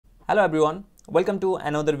Hello everyone, welcome to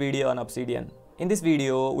another video on Obsidian. In this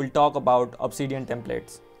video, we'll talk about Obsidian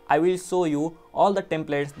templates. I will show you all the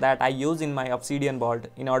templates that I use in my Obsidian vault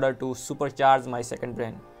in order to supercharge my second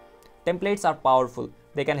brain. Templates are powerful.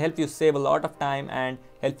 They can help you save a lot of time and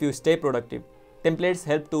help you stay productive. Templates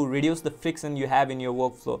help to reduce the friction you have in your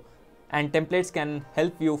workflow. And templates can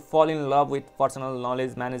help you fall in love with personal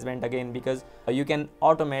knowledge management again, because you can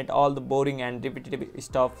automate all the boring and repetitive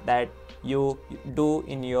stuff that you do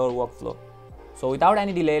in your workflow. So without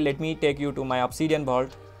any delay, let me take you to my Obsidian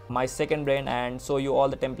vault, my second brain, and show you all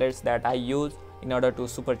the templates that I use in order to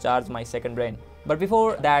supercharge my second brain. But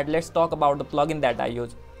before that, let's talk about the plugin that I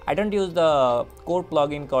use. I don't use the core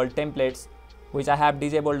plugin called templates, which I have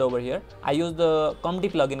disabled over here. I use the community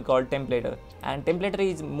plugin called Templator, and Templator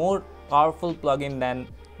is more powerful plugin than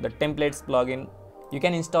the templates plugin. You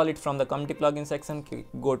can install it from the community plugin section.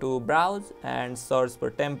 Go to browse and search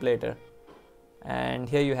for Templator, and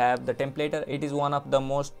here you have the Templator. It is one of the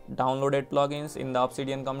most downloaded plugins in the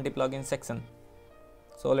Obsidian community plugin section.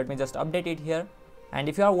 So let me just update it here. And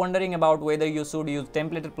if you are wondering about whether you should use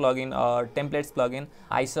Templator plugin or templates plugin,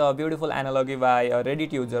 I saw a beautiful analogy by a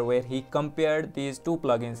Reddit user where he compared these two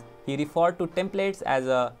plugins. He referred to templates as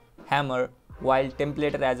a hammer while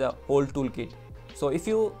Templator as a whole toolkit. So if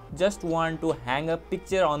you just want to hang a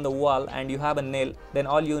picture on the wall and you have a nail, then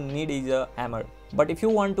all you need is a hammer. But if you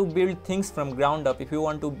want to build things from ground up, if you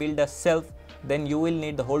want to build a shelf, then you will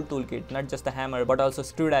need the whole toolkit, not just a hammer, but also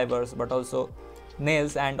screwdrivers, but also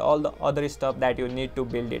nails and all the other stuff that you need to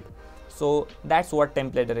build it. So that's what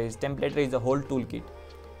Templator is. Templator is a whole toolkit.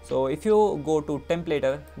 So if you go to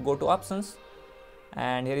Templator, go to options,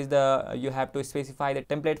 and here is you have to specify the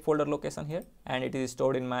template folder location here, and it is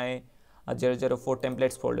stored in my 004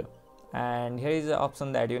 templates folder. And here is the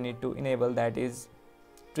option that you need to enable, that is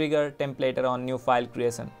trigger Templator on new file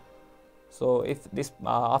creation. So if this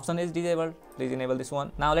option is disabled, please enable this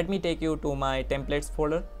one. Now let me take you to my templates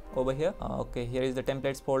folder over here. Okay, here is the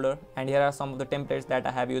templates folder, and here are some of the templates that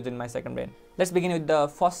I have used in my second brain. Let's begin with the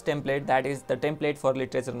first template, that is the template for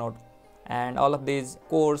literature note. And all of these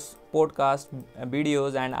course, podcasts,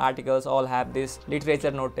 videos and articles all have this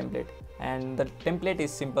literature note template. And the template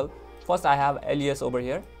is simple. First I have alias over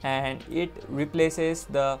here, and it replaces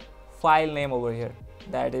the file name over here.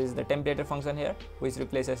 That is the templator function here, which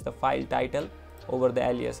replaces the file title over the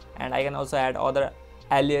alias. And I can also add other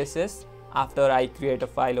aliases after I create a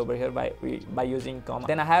file over here by using comma.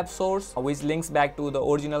 Then I have source, which links back to the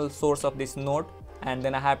original source of this note. And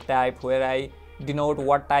then I have type, where I denote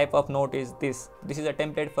what type of note is this. This is a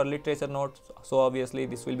template for literature note, so obviously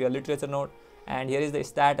this will be a literature note. And here is the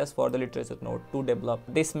status for the literature note, to develop.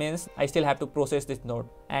 This means I still have to process this note.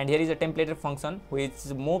 And here is a templator function which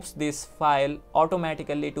moves this file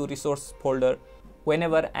automatically to resource folder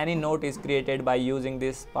whenever any note is created by using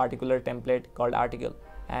this particular template called article.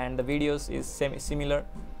 And the videos is similar.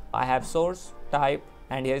 I have source, type,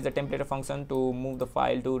 and here is the templator function to move the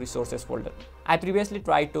file to resources folder. I previously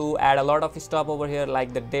tried to add a lot of stuff over here,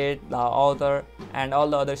 like the date, the author, and all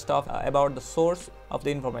the other stuff about the source of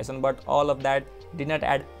the information, but all of that did not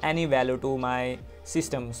add any value to my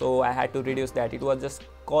system, so I had to reduce that. It was just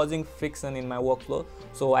causing friction in my workflow,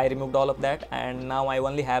 so I removed all of that, and now I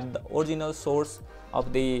only have the original source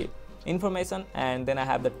of the information, and then I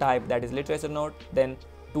have the type, that is literature note, then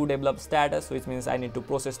to develop status, which means I need to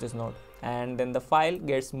process this note, and then the file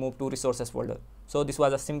gets moved to resources folder. So this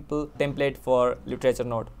was a simple template for literature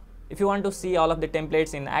note. If you want to see all of the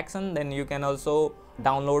templates in action, then you can also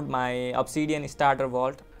download my Obsidian starter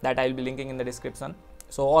vault that I will be linking in the description.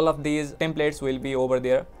 So all of these templates will be over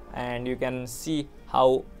there, and you can see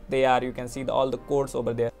how they are. You can see all the codes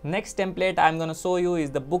over there. Next template I'm gonna show you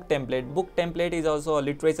is the book template. Book template is also a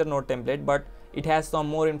literature note template, but it has some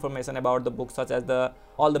more information about the book, such as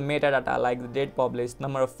all the metadata like the date published,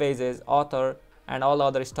 number of pages, author, and all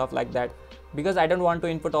other stuff like that. Because I don't want to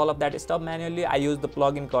input all of that stuff manually, I use the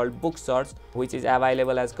plugin called Book Search, which is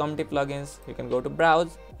available as community plugins. You can go to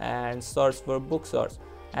browse and search for Book Search,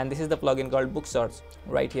 and this is the plugin called Book Search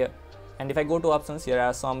right here. And if I go to options, here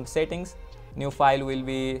are some settings. New file will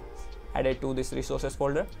be added to this resources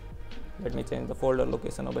folder. Let me change the folder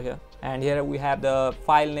location over here, and here we have the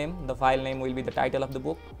file name. The file name will be the title of the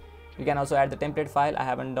book. You can also add the template file. I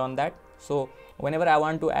haven't done that, so whenever I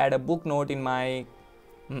want to add a book note in my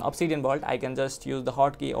Obsidian vault, I can just use the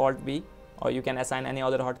hotkey Alt B, or you can assign any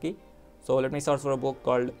other hotkey. So let me search for a book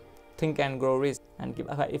called Think and Grow Rich, and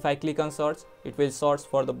if I click on search, it will search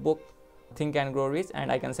for the book Think and Grow Rich,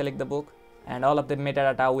 and I can select the book, and all of the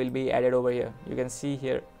metadata will be added over here. You can see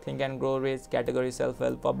here Think and Grow Rich, category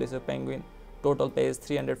self-help, publisher Penguin, total page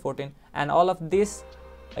 314, and all of this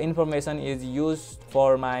information is used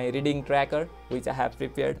for my reading tracker which I have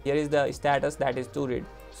prepared. Here is the status, that is to read.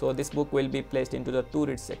 So this book will be placed into the to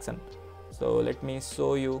read section. So let me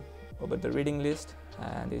show you over the reading list,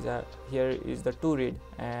 and here is the to read,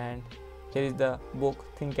 and here is the book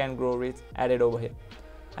Think and Grow Rich added over here.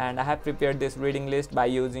 And I have prepared this reading list by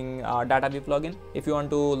using DataB plugin. If you want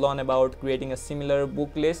to learn about creating a similar book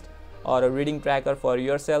list or a reading tracker for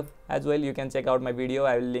yourself as well, you can check out my video.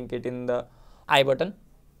 I will link it in the I button.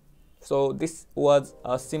 So this was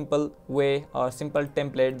a simple way or simple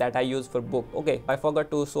template that I use for book. Okay, I forgot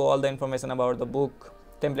to show all the information about the book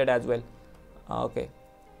template as well. Okay,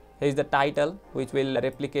 here is the title, which will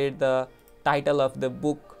replicate the title of the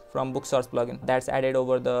book from book search plugin. That's added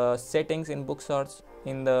over the settings in book search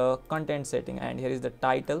in the content setting. And here is the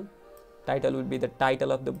title. Title will be the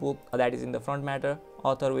title of the book, that is in the front matter.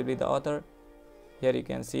 Author will be the author. Here you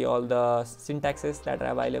can see all the syntaxes that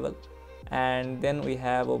are available. And then we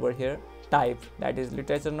have over here type, that is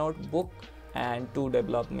literature note, book, and to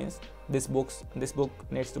develop means this book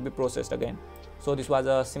needs to be processed again. So this was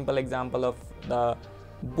a simple example of the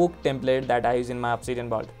book template that I use in my Obsidian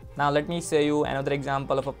vault. Now let me show you another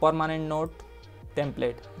example of a permanent note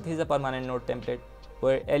template. This is a permanent note template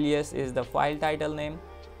where alias is the file title name,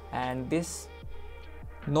 and this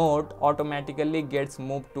note automatically gets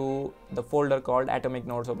moved to the folder called atomic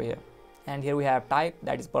notes over here. And here we have type,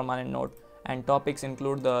 that is permanent note, and topics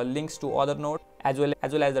include the links to other nodes as well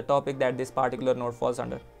as the topic that this particular node falls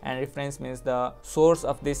under, and reference means the source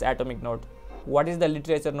of this atomic node. What is the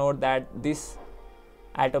literature node that this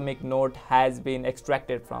atomic node has been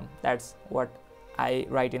extracted from? That's what I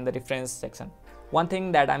write in the reference section. One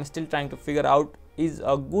thing that I'm still trying to figure out is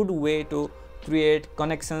a good way to create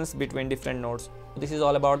connections between different nodes. This is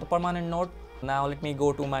all about the permanent node. Now let me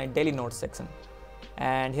go to my daily notes section,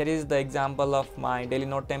 and here is the example of my daily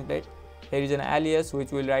note template. Here is an alias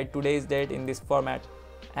which will write today's date in this format,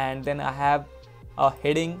 and then I have a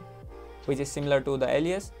heading which is similar to the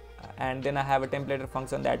alias, and then I have a templater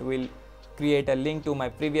function that will create a link to my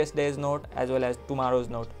previous day's note as well as tomorrow's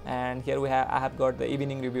note. And here I have got the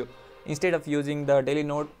evening review. Instead of using the daily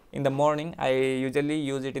note in the morning, I usually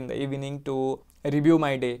use it in the evening to review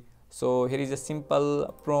my day. So here is a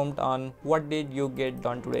simple prompt on what did you get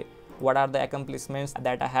done today, what are the accomplishments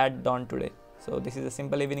that I had done today. So this is a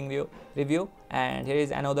simple evening review, and here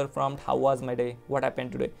is another prompt, how was my day, what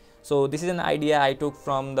happened today. So this is an idea I took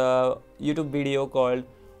from the YouTube video called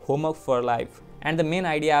Homework for Life, and the main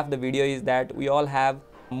idea of the video is that we all have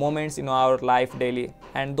moments in our life daily,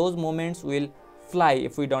 and those moments will fly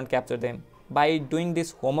if we don't capture them. By doing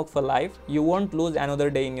this homework for life, you won't lose another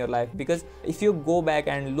day in your life, because if you go back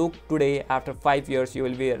and look today after 5 years, you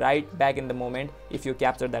will be right back in the moment if you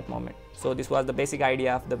capture that moment. So this was the basic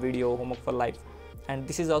idea of the video Homework for Life, and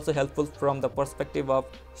this is also helpful from the perspective of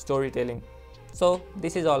storytelling. So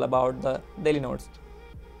this is all about the daily notes.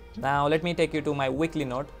 Now let me take you to my weekly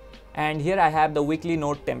note, and here I have the weekly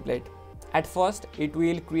note template. At first it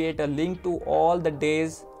will create a link to all the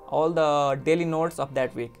days, all the daily notes of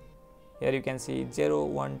that week. Here you can see 0,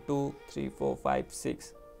 1, 2, 3, 4, 5,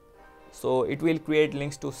 6. So it will create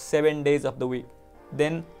links to 7 days of the week.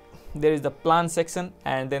 Then there is the plan section,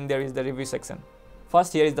 and then there is the review section.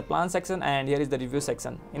 First, here is the plan section, and here is the review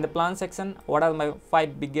section. In the plan section, what are my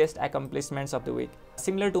 5 biggest accomplishments of the week?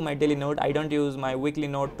 Similar to my daily note, I don't use my weekly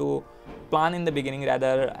note to plan in the beginning.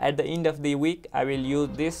 Rather, at the end of the week, I will use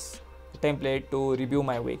this template to review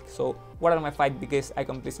my week. So what are my 5 biggest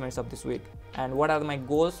accomplishments of this week, and what are my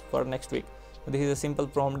goals for next week? This is a simple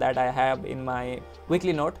prompt that I have in my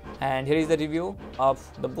weekly note, and here is the review of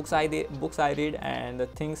the books I read and the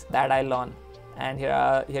things that I learn. And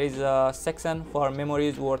here is a section for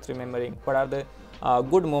memories worth remembering. What are the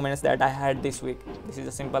good moments that I had this week? This is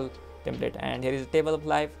a simple template. And here is a table of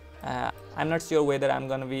life. I'm not sure whether I'm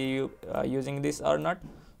gonna be using this or not,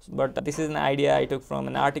 but this is an idea I took from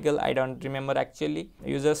an article. I don't remember actually.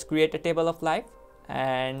 You just create a table of life,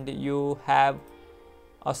 and you have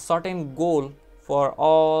a certain goal for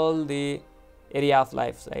all the area of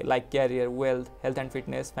life, like career, wealth, health and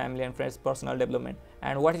fitness, family and friends, personal development,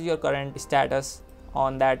 and what is your current status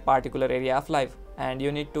on that particular area of life. And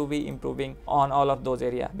you need to be improving on all of those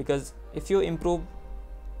areas, because if you improve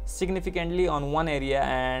significantly on one area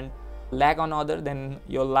and lack on other, then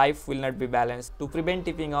your life will not be balanced. To prevent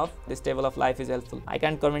tipping off, this table of life is helpful. I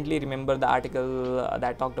can't currently remember the article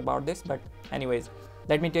that talked about this, but anyways,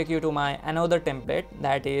 let me take you to my another template,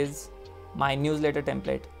 that is my newsletter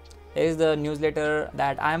template. Here is the newsletter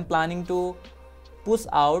that I am planning to push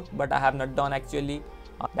out, but I have not done actually.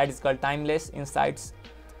 That is called Timeless Insights.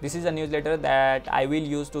 This is a newsletter that I will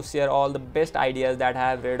use to share all the best ideas that I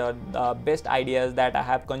have read or the best ideas that I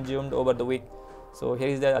have consumed over the week. So here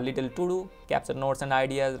is the little to-do: capture notes and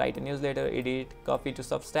ideas, write a newsletter, edit, copy to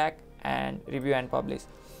Substack, and review and publish.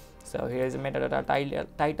 So here is a metadata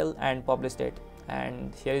title and publish date,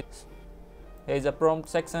 and here is a prompt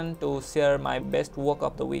section to share my best work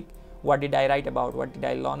of the week. What did I write about? What did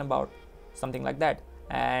I learn about? Something like that.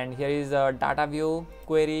 And here is a data view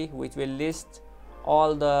query which will list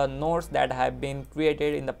all the notes that have been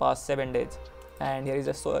created in the past 7 days. And here is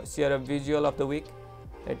a share a visual of the week.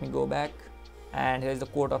 Let me go back, and here is the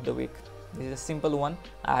quote of the week. This is a simple one.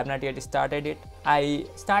 I have not yet started it. I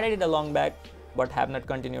started it a long back but have not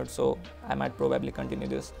continued, so I might probably continue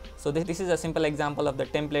this. So this is a simple example of the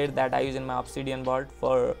template that I use in my Obsidian vault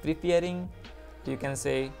for preparing, you can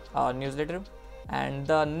say, a newsletter. And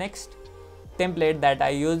the next template that I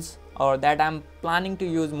use, or that I'm planning to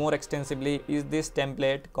use more extensively, is this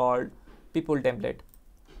template called people template.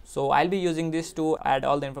 So I'll be using this to add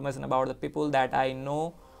all the information about the people that I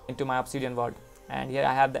know into my Obsidian vault. And here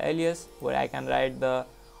I have the alias where I can write the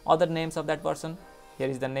other names of that person. Here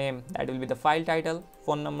is the name, that will be the file title,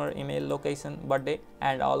 phone number, email, location, birthday,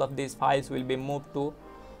 and all of these files will be moved to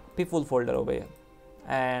people folder over here.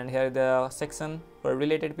 And here is the section for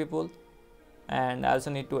related people, and I also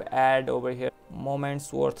need to add over here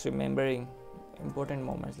moments worth remembering, important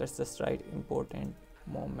moments. Let's just write important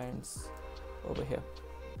moments over here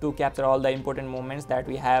to capture all the important moments that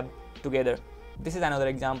we have together. This is another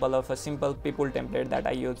example of a simple people template that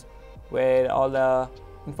I use, where all the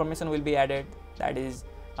information will be added, that is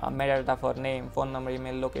metadata for name, phone number,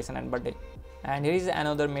 email, location, and birthday. And here is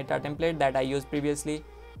another meta template that I used previously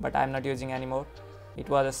but I am not using anymore. It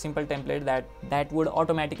was a simple template that would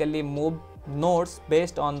automatically move nodes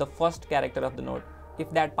based on the first character of the node. If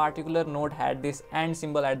that particular node had this and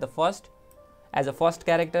symbol at the first as a first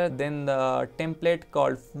character, then the template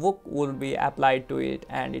called book will be applied to it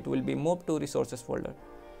and it will be moved to resources folder.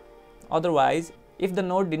 Otherwise, if the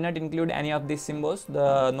node did not include any of these symbols,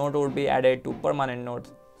 the node would be added to permanent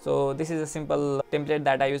nodes. So this is a simple template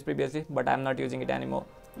that I used previously, but I am not using it anymore.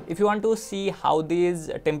 If you want to see how these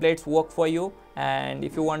templates work for you, and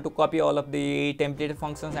if you want to copy all of the template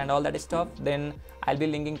functions and all that stuff, then I'll be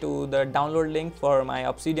linking to the download link for my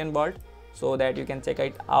Obsidian vault so that you can check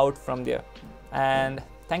it out from there. And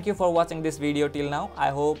thank you for watching this video till now. I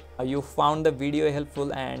hope you found the video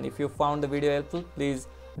helpful, and if you found the video helpful, please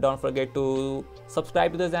don't forget to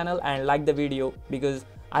subscribe to the channel and like the video, because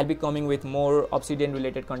I'll be coming with more Obsidian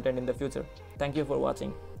related content in the future. Thank you for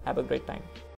watching. Have a great time.